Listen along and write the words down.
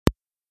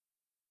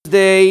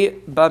Tuesday,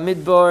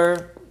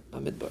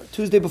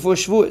 Tuesday before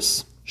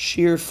Shavuos,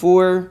 Shiur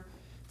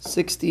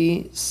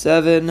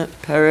 467,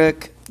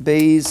 Perek,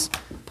 Beis,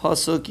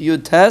 Pasuk,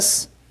 Yud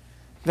Tes.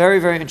 Very,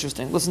 very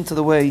interesting. Listen to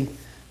the way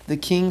the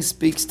king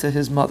speaks to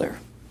his mother.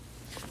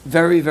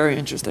 Very, very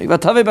interesting.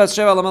 If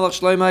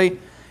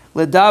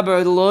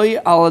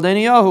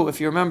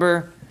you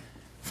remember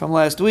from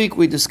last week,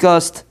 we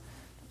discussed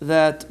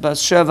that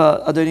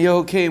Bathsheba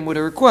Adoniyahu came with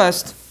a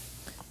request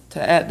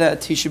to add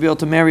that he should be able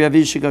to marry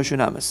Avishag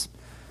Shunamis.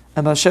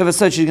 And Bathsheba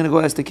said she's going to go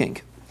ask the king.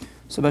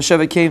 So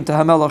Bathsheba came to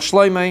Hamelach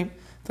Shloimeh,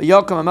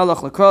 V'yakam Hamelach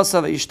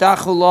Lakrasa,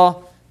 V'yishtachu La,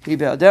 he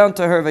bowed down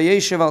to her,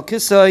 V'yeshev al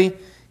Kisei,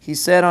 he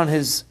sat on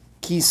his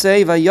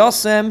Kisei,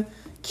 V'yasem,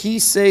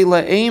 Kisei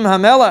Le'eim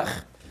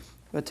Hamelach,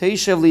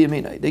 V'teishev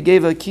Liyaminai. They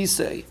gave a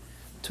Kisei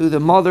to the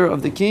mother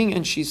of the king,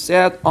 and she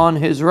sat on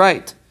his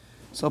right.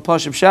 So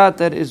Pashab Shat,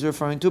 that is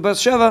referring to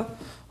Bathsheba,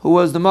 who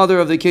was the mother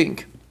of the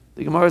king.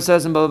 The Gemara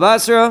says in Bava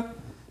Basra,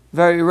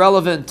 very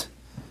relevant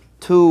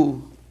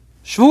to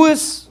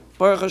Shavuos,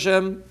 Baruch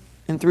Hashem,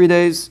 in 3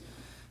 days.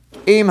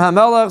 Im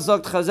HaMelech,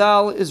 Zogt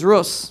Chazal, is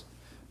Rus.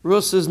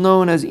 Rus is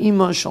known as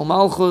Ima Shal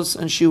Malchus,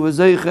 and she was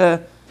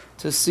Zeiche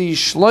to see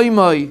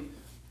Shloimeh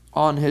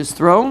on his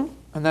throne,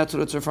 and that's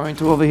what it's referring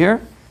to over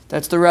here.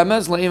 That's the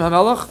Remez, Le'im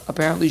HaMelech.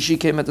 Apparently she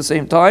came at the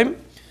same time,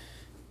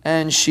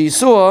 and she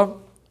saw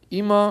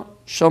Ima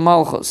Shal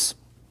Malchus.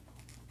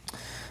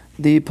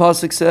 The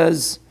pasuk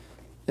says,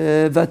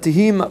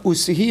 "Vatihim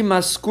usihi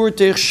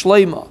maskurtech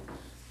shleima,"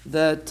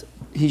 that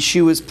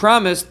she was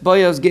promised.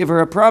 Boaz gave her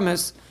a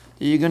promise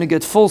that you're going to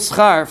get full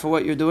schar for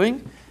what you're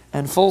doing,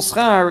 and full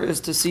schar is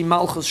to see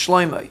Malchus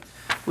Shleimah,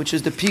 which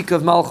is the peak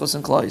of Malchus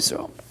in Klal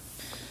Yisrael.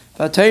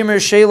 Vataymer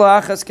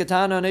sheila achas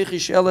ketana nechi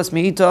shelas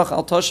miitach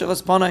al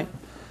toshavas panay.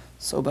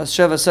 So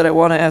Bathsheba said, "I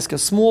want to ask a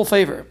small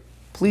favor.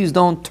 Please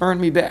don't turn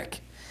me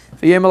back."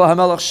 V'yemel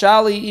hamelach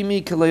shali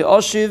imi kelei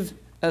oshiv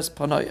es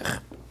panayich.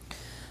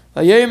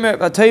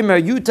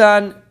 Vataymer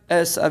yutan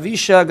es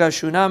Avishag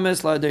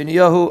Shunamis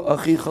la'Adoniyahu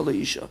achicha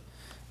leisha.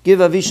 Give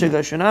Avishag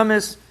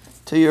Shunamis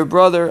to your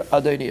brother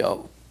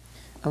Adoniyahu.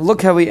 And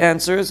look how he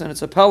answers, and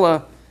it's a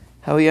pella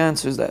how he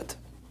answers that.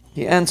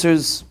 He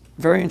answers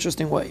very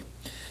interesting way.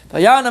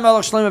 Why are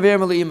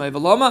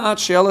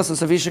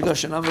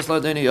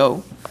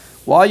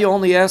you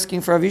only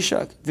asking for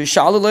Avishag?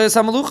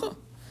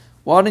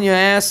 Why didn't you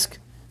ask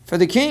for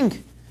the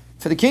king?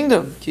 For the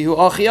kingdom. He's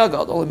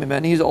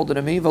older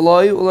than me.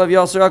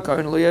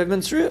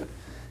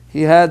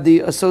 He had the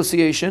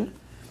association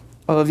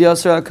of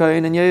Yasser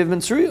HaKayin and Yehiv Ben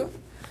Tzruya.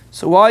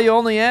 So why are you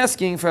only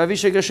asking for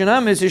Avishag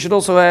Shunamis? You should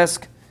also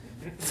ask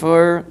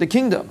for the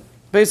kingdom.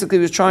 Basically,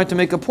 he was trying to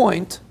make a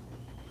point,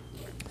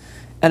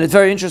 and it's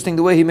very interesting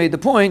the way he made the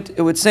point.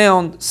 It would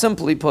sound,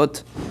 simply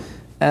put,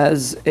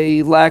 as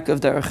a lack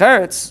of derech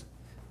eretz.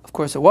 Of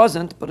course, it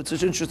wasn't, but it's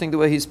just interesting the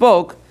way he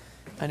spoke,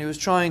 and he was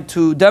trying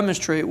to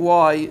demonstrate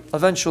why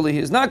eventually he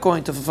is not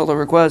going to fulfill a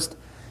request,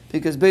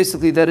 because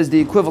basically that is the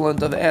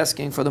equivalent of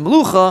asking for the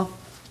melucha.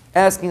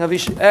 Asking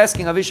Avishag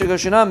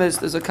Shunamis,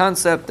 there's a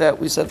concept that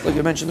we said, like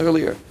I mentioned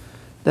earlier,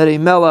 that a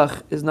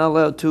melech is not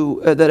allowed to,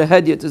 that a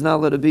hedyot is not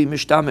allowed to be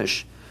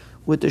mishtamish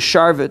with the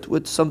sharvet,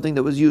 with something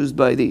that was used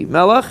by the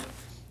melech,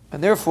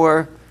 and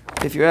therefore,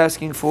 if you're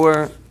asking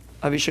for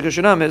Avishag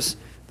Shunamis,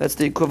 that's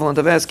the equivalence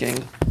of asking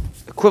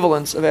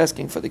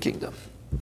for the kingdom.